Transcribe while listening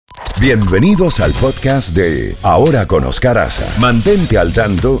Bienvenidos al podcast de Ahora con Oscar Haza. Mantente al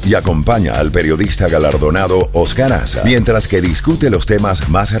tanto y acompaña al periodista galardonado Oscar Haza mientras que discute los temas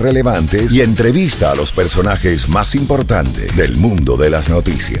más relevantes y entrevista a los personajes más importantes del mundo de las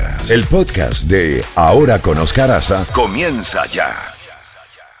noticias. El podcast de Ahora con Oscar Haza comienza ya.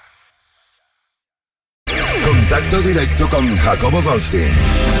 Contacto directo con Jacobo Goldstein.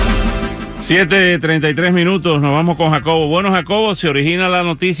 7:33 minutos, nos vamos con Jacobo. Bueno, Jacobo, se origina la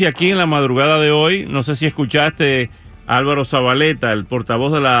noticia aquí en la madrugada de hoy. No sé si escuchaste a Álvaro Zabaleta, el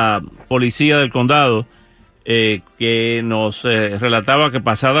portavoz de la policía del condado, que nos relataba que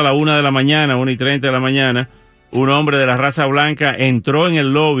pasada la 1 de la mañana, 1:30 de la mañana, un hombre de la raza blanca entró en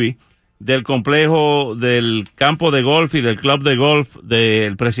el lobby del complejo del campo de golf y del club de golf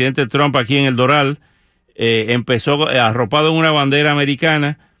del presidente Trump aquí en el Doral. Empezó arropado en una bandera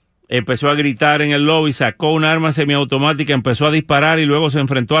americana. Empezó a gritar en el lobby, sacó un arma semiautomática, empezó a disparar y luego se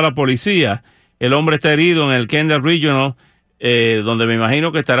enfrentó a la policía. El hombre está herido en el Kendall Regional, donde me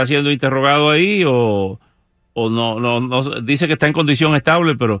imagino que estará siendo interrogado ahí o no, dice que está en condición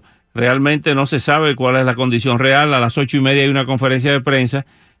estable, pero realmente no se sabe cuál es la condición real. A las 8:30 hay una conferencia de prensa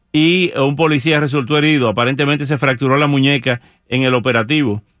y un policía resultó herido. Aparentemente se fracturó la muñeca en el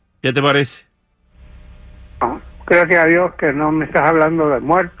operativo. ¿Qué te parece? Gracias a Dios que no me estás hablando de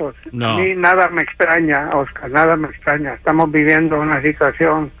muertos. No. A mí nada me extraña, Oscar, nada me extraña. Estamos viviendo una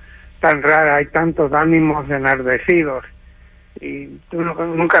situación tan rara, hay tantos ánimos enardecidos y tú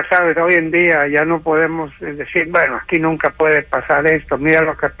nunca sabes. Hoy en día ya no podemos decir, bueno, aquí nunca puede pasar esto. Mira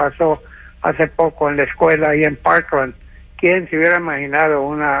lo que pasó hace poco en la escuela y en Parkland. ¿Quién se hubiera imaginado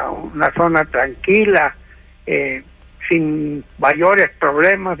una zona tranquila, sin mayores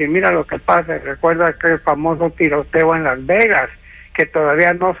problemas? Y mira lo que pasa. Recuerda que el famoso tiroteo en Las Vegas, que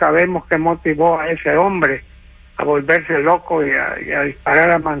todavía no sabemos qué motivó a ese hombre a volverse loco y a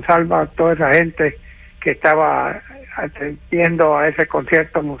disparar a mansalva a toda esa gente que estaba atendiendo a ese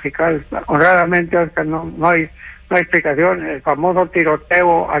concierto musical. Honradamente, Oscar, no hay explicación. El famoso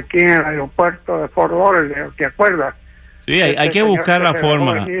tiroteo aquí en el aeropuerto de Fort Lauderdale, ¿te acuerdas? Sí, hay que buscar la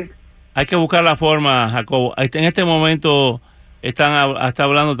forma. Hay que buscar la forma, Jacobo. En este momento está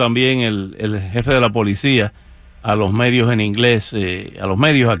hablando también el jefe de la policía a los medios en inglés, a los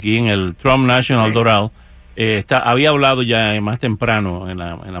medios aquí en el Trump National Doral. Había hablado ya más temprano, en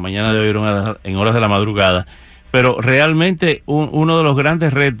la mañana de hoy, en horas de la madrugada. Pero realmente uno de los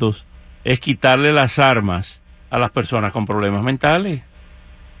grandes retos es quitarle las armas a las personas con problemas mentales.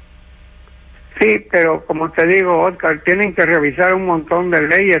 Sí, pero como te digo, Oscar, tienen que revisar un montón de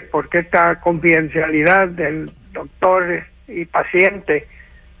leyes porque esta confidencialidad del doctor y paciente,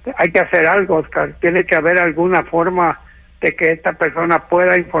 hay que hacer algo, Oscar. Tiene que haber alguna forma de que esta persona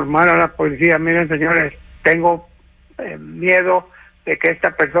pueda informar a la policía. Miren, señores, tengo miedo de que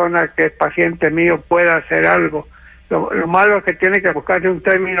esta persona que es paciente mío pueda hacer algo. Lo malo es que tiene que buscarse un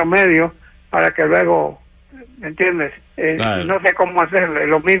término medio para que luego, ¿me entiendes? Claro. No sé cómo hacerlo.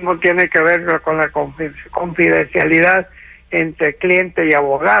 Lo mismo tiene que ver con la confidencialidad entre cliente y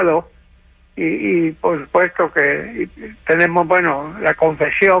abogado y por supuesto que tenemos, bueno, la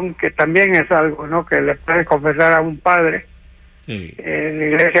confesión, que también es algo, ¿no?, que le puede confesar a un padre. Sí. En la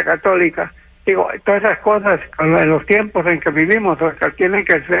Iglesia Católica. Digo, todas esas cosas en los tiempos en que vivimos, Oscar, tienen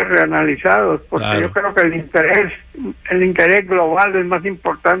que ser reanalizados porque claro, yo creo que el interés global es más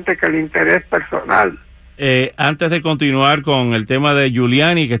importante que el interés personal. Antes de continuar con el tema de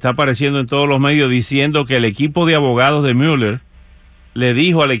Giuliani, que está apareciendo en todos los medios diciendo que el equipo de abogados de Mueller le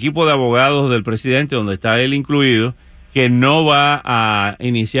dijo al equipo de abogados del presidente, donde está él incluido, que no va a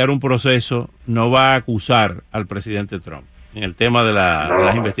iniciar un proceso, no va a acusar al presidente Trump en el tema de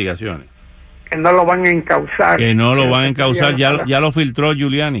las investigaciones. Que no lo van a encauzar. Que no lo van a encauzar, ya lo filtró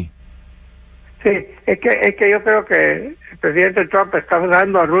Giuliani. Sí, es que yo creo que el presidente Trump está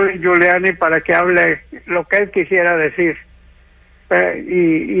usando a Rudy Giuliani para que hable lo que él quisiera decir.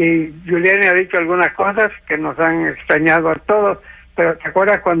 Y Giuliani ha dicho algunas cosas que nos han extrañado a todos, pero ¿te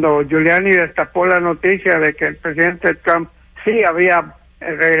acuerdas cuando Giuliani destapó la noticia de que el presidente Trump sí había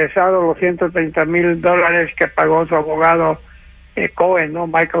regresado los $130,000 que pagó su abogado Cohen, ¿no?,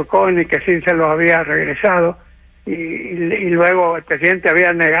 Michael Cohen, y que sí se los había regresado? Y luego el presidente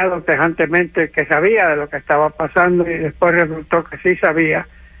había negado tajantemente que sabía de lo que estaba pasando y después resultó que sí sabía.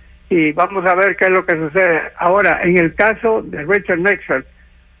 Y vamos a ver qué es lo que sucede. Ahora, en el caso de Richard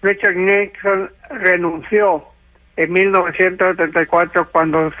Nixon renunció en 1974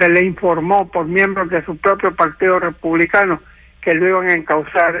 cuando se le informó por miembros de su propio partido republicano que lo iban a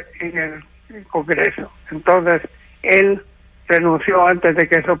encauzar en el Congreso. Entonces, él renunció antes de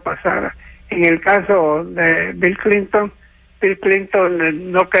que eso pasara. En el caso de Bill Clinton, Bill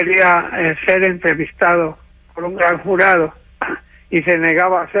Clinton no quería ser entrevistado por un gran jurado y se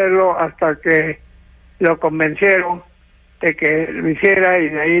negaba a hacerlo hasta que lo convencieron de que lo hiciera, y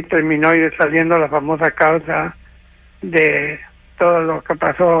de ahí terminó saliendo la famosa causa de todo lo que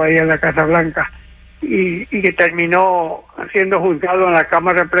pasó ahí en la Casa Blanca, y que terminó siendo juzgado en la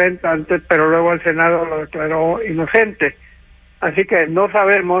Cámara de Representantes, pero luego el Senado lo declaró inocente. Así que no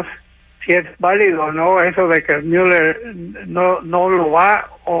sabemos si es válido o no eso de que Mueller no lo va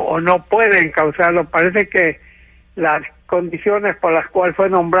o no puede encauzarlo. Parece que las condiciones por las cuales fue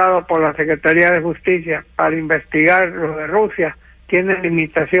nombrado por la Secretaría de Justicia para investigar lo de Rusia tienen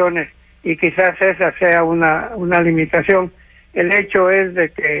limitaciones, y quizás esa sea una limitación. El hecho es de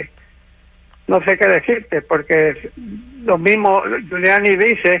que no sé qué decirte, porque lo mismo Giuliani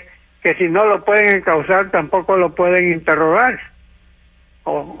dice que si no lo pueden encauzar tampoco lo pueden interrogar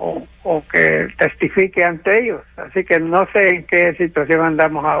o que testifique ante ellos. Así que no sé en qué situación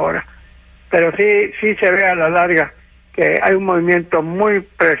andamos ahora, pero sí se ve a la larga que hay un movimiento muy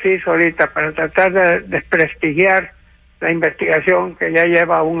preciso ahorita para tratar de desprestigiar la investigación que ya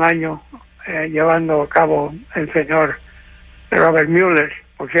lleva un año llevando a cabo el señor Robert Mueller.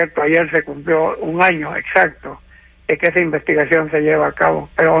 Por cierto, ayer se cumplió un año exacto de que esa investigación se lleva a cabo,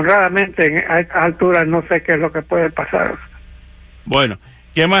 pero honradamente a estas alturas no sé qué es lo que puede pasar. Bueno,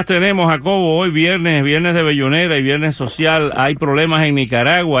 ¿qué más tenemos, Jacobo? Hoy viernes de Bellonera y viernes social. Hay problemas en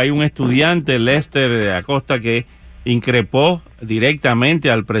Nicaragua. Hay un estudiante, Lester Acosta, que increpó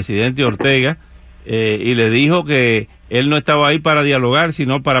directamente al presidente Ortega y le dijo que él no estaba ahí para dialogar,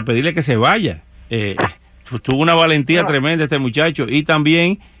 sino para pedirle que se vaya. Tuvo una valentía tremenda este muchacho. Y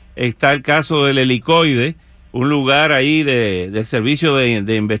también está el caso del Helicoide, un lugar ahí del Servicio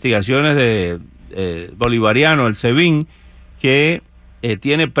de Investigaciones Bolivariano, el SEBIN, que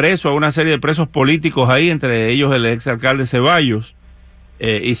tiene preso a una serie de presos políticos ahí, entre ellos el exalcalde Ceballos,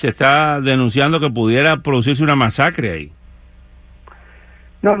 y se está denunciando que pudiera producirse una masacre ahí.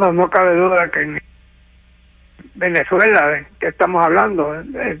 No cabe duda que en Venezuela, ¿de qué estamos hablando?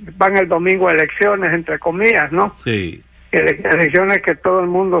 Van el domingo elecciones, entre comillas, ¿no? Sí. Elecciones que todo el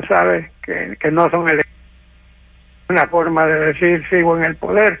mundo sabe que no son elecciones. Una forma de decir sigo en el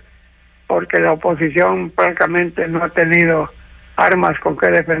poder, porque la oposición francamente no ha tenido armas con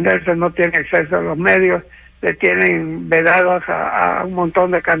que defenderse, no tiene acceso a los medios, le tienen vedados a un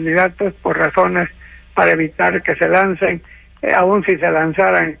montón de candidatos por razones para evitar que se lancen. Aún si se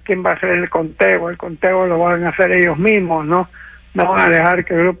lanzaran, ¿quién va a hacer el conteo? El conteo lo van a hacer ellos mismos, ¿no? No van a dejar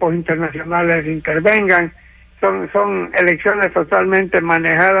que grupos internacionales intervengan. Son elecciones totalmente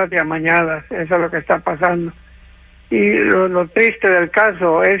manejadas y amañadas. Eso es lo que está pasando. Y lo triste del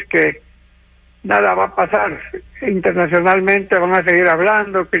caso es que nada va a pasar. Internacionalmente van a seguir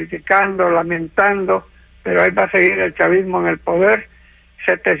hablando, criticando, lamentando, pero ahí va a seguir el chavismo en el poder.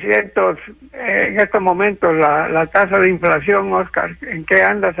 700, en estos momentos la tasa de inflación, Oscar, ¿en qué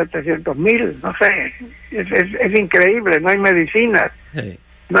anda? 700,000, no sé, es increíble. No hay medicinas, sí.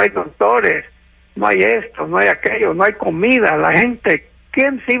 No hay doctores, no hay esto, no hay aquello, no hay comida. La gente,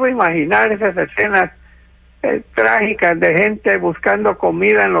 ¿quién se iba a imaginar esas escenas trágicas de gente buscando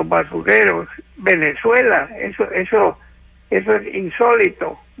comida en los basureros? Venezuela, eso es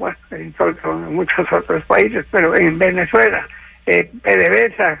insólito. Bueno, es insólito en muchos otros países, pero en Venezuela,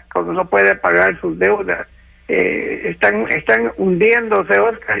 PDVSA, cuando no puede pagar sus deudas, están hundiéndose,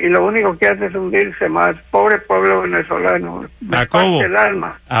 Oscar, y lo único que hace es hundirse más. Pobre pueblo venezolano, Jacobo, el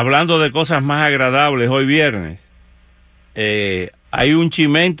alma. Hablando de cosas más agradables, hoy viernes hay un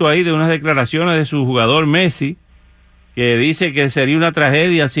chimento ahí de unas declaraciones de su jugador Messi, que dice que sería una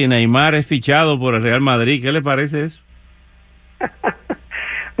tragedia si Neymar es fichado por el Real Madrid. ¿Qué le parece eso?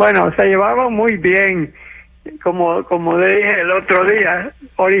 Bueno, se llevaba muy bien. Como le dije el otro día,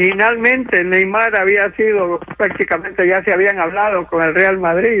 originalmente Neymar había sido, prácticamente ya se habían hablado con el Real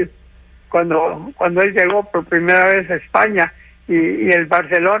Madrid cuando él llegó por primera vez a España, y el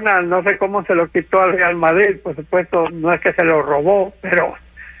Barcelona no sé cómo se lo quitó al Real Madrid. Por supuesto no es que se lo robó, pero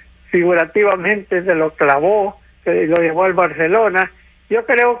figurativamente se lo clavó, se lo llevó al Barcelona. Yo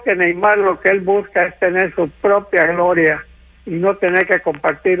creo que Neymar lo que él busca es tener su propia gloria y no tener que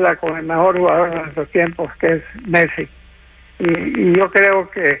compartirla con el mejor jugador de nuestros tiempos, que es Messi. Y yo creo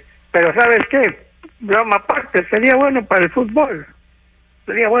que, pero ¿sabes qué? Broma aparte, sería bueno para el fútbol.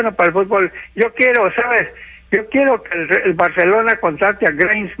 Sería bueno para el fútbol. Yo quiero, ¿sabes? Yo quiero que el Barcelona contrate a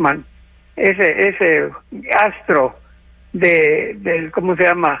Griezmann, ese astro del ¿cómo se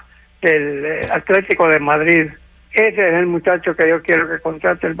llama? Del Atlético de Madrid. Ese es el muchacho que yo quiero que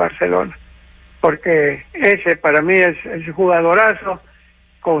contrate el Barcelona, porque ese para mí es jugadorazo,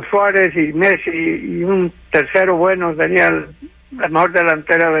 con Suárez y Messi y un tercero bueno, tenía la mejor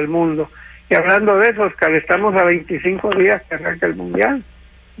delantera del mundo. Y hablando de eso, Oscar, estamos a 25 días que arranca el Mundial.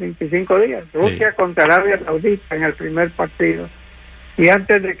 25 días. Rusia contra Arabia Saudita en el primer partido. Y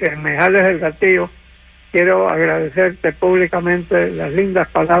antes de que me jales el gatillo, quiero agradecerte públicamente las lindas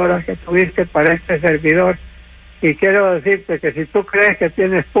palabras que tuviste para este servidor. Y quiero decirte que si tú crees que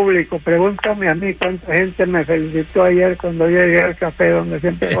tienes público, pregúntame a mí cuánta gente me felicitó ayer cuando yo llegué al café donde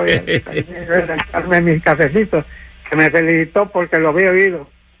siempre voy a darme mis cafecitos, que me felicitó porque lo había oído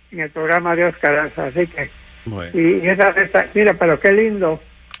en el programa de Oscar Haza. Así que, bueno. Y esa, mira, pero qué lindo.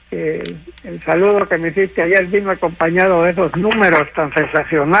 El saludo que me hiciste ayer vino acompañado de esos números tan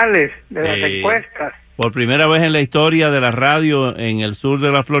sensacionales de las encuestas. Por primera vez en la historia de la radio en el sur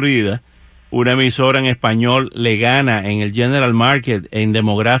de la Florida, una emisora en español le gana en el General Market en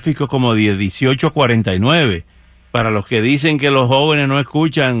demográficos como de 18 a 49. Para los que dicen que los jóvenes no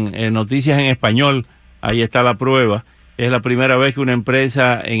escuchan noticias en español, ahí está la prueba. Es la primera vez que una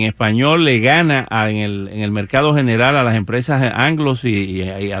empresa en español le gana en el mercado general a las empresas anglos y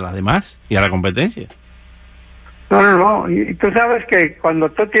a las demás, y a la competencia. No. Y tú sabes que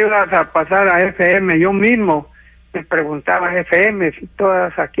cuando tú te ibas a pasar a FM, yo mismo me preguntaba FM, si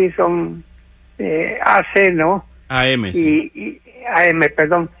todas aquí son AC, ¿no? AM, sí. Y AM,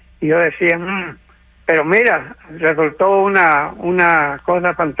 perdón. Y yo decía, pero mira, resultó una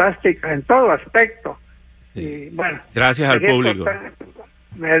cosa fantástica en todo aspecto. Sí. Y bueno, gracias al público.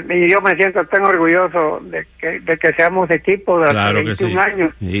 Y yo me siento tan orgulloso de que seamos equipo de claro hace 21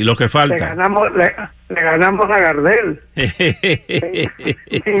 años. Y lo que falta. Le ganamos a Gardel.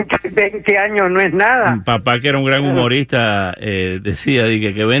 20 años no es nada. Mi papá, que era un gran humorista, decía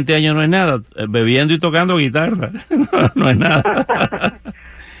que 20 años no es nada, bebiendo y tocando guitarra. no es nada.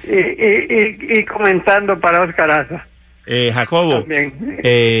 y comentando para Oscar Haza. Jacobo,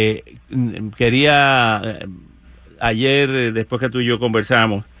 quería, ayer, después que tú y yo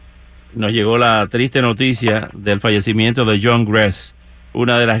conversamos, nos llegó la triste noticia del fallecimiento de John Gress,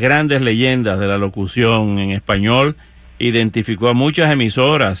 una de las grandes leyendas de la locución en español. Identificó a muchas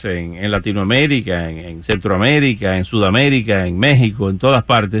emisoras en Latinoamérica, en Centroamérica, en Sudamérica, en México, en todas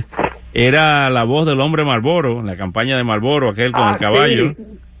partes. Era la voz del hombre Marlboro, en la campaña de Marlboro, aquel con el caballo.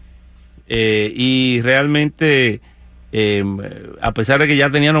 Sí. Y realmente... a pesar de que ya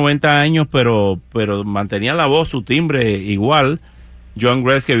tenía 90 años, pero mantenía la voz, su timbre igual. John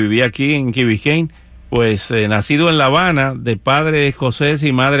Gress, que vivía aquí en Key Biscayne, pues nacido en La Habana, de padre escocés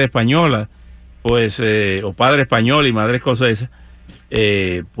y madre española, pues o padre español y madre escocesa,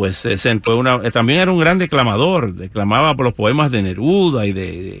 también era un gran declamador, declamaba por los poemas de Neruda y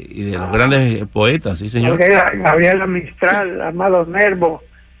de los grandes poetas, sí señor. Gabriela Mistral, Amado Nervo.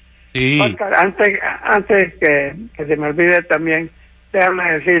 Sí. Oscar, antes que se me olvide también,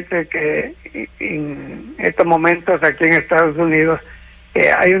 déjame decirte que en estos momentos aquí en Estados Unidos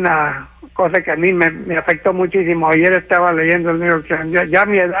hay una cosa que a mí me afectó muchísimo. Ayer estaba leyendo el New York Times, ya a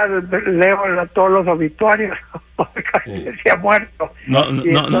mi edad leo todos los obituarios, porque se ha muerto.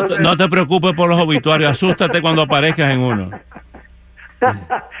 No te preocupes por los obituarios, asústate cuando aparezcas en uno.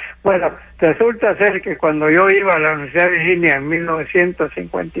 Bueno, resulta ser que cuando yo iba a la Universidad de Virginia en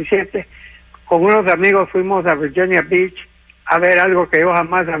 1957, con unos amigos fuimos a Virginia Beach a ver algo que yo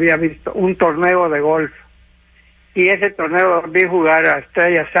jamás había visto, un torneo de golf. Y ese torneo vi jugar a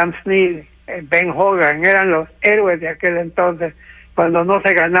estrellas Sam Snead, Ben Hogan, eran los héroes de aquel entonces, cuando no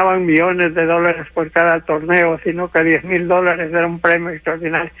se ganaban millones de dólares por cada torneo, sino que $10,000 era un premio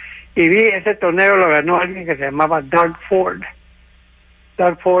extraordinario. Y vi ese torneo, lo ganó alguien que se llamaba Doug Ford.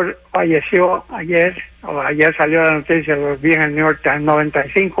 Doug Ford falleció ayer salió la noticia, lo vi en el New York Times,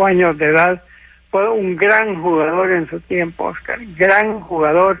 95 años de edad. Fue un gran jugador en su tiempo, Oscar, gran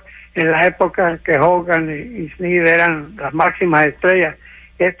jugador en la época que Hogan y Snead eran las máximas estrellas.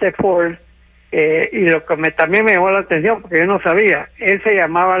 Este Ford, y lo que también me llamó la atención, porque yo no sabía, él se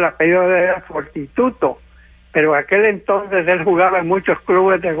llamaba, el apellido de Fortituto, pero aquel entonces él jugaba en muchos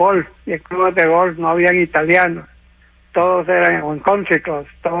clubes de golf, y en clubes de golf no habían italianos. Todos eran en country clubs,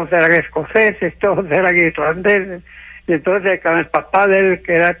 todos eran escoceses, todos eran irlandeses. Y entonces con el papá de él,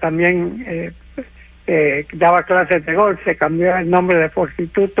 que era también daba clases de golf, se cambió el nombre de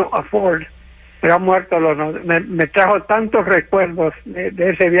Fortituto a Ford. Pero ha muerto. Me trajo tantos recuerdos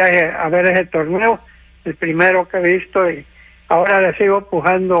de ese viaje a ver ese torneo, el primero que he visto, y ahora le sigo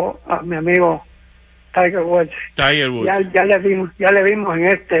pujando a mi amigo Tiger Woods. Ya le vimos en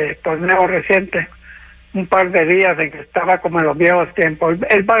este torneo reciente un par de días en que estaba como en los viejos tiempos.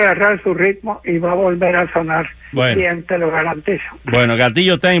 Él va a agarrar su ritmo y va a volver a sonar. Bueno. Bien, te lo garantizo. Bueno,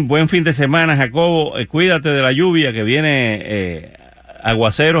 Gatillo Time, buen fin de semana, Jacobo. Cuídate de la lluvia que viene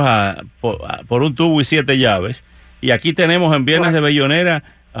aguaceros por un tubo y 7 llaves. Y aquí tenemos en Viernes de Bellonera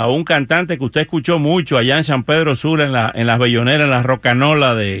a un cantante que usted escuchó mucho allá en San Pedro Sula, en las Belloneras, en la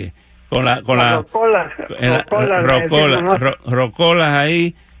rocanola rocolas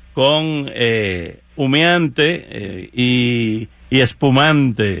ahí con humeante y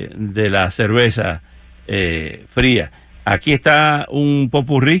espumante de la cerveza fría. Aquí está un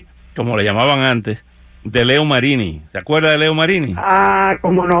popurrí, como le llamaban antes, de Leo Marini. ¿Se acuerda de Leo Marini? Ah,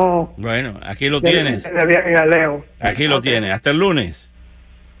 cómo no. Bueno, aquí lo tienes. Leo. Aquí lo tienes. Hasta el lunes.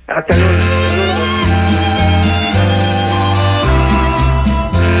 Hasta luego.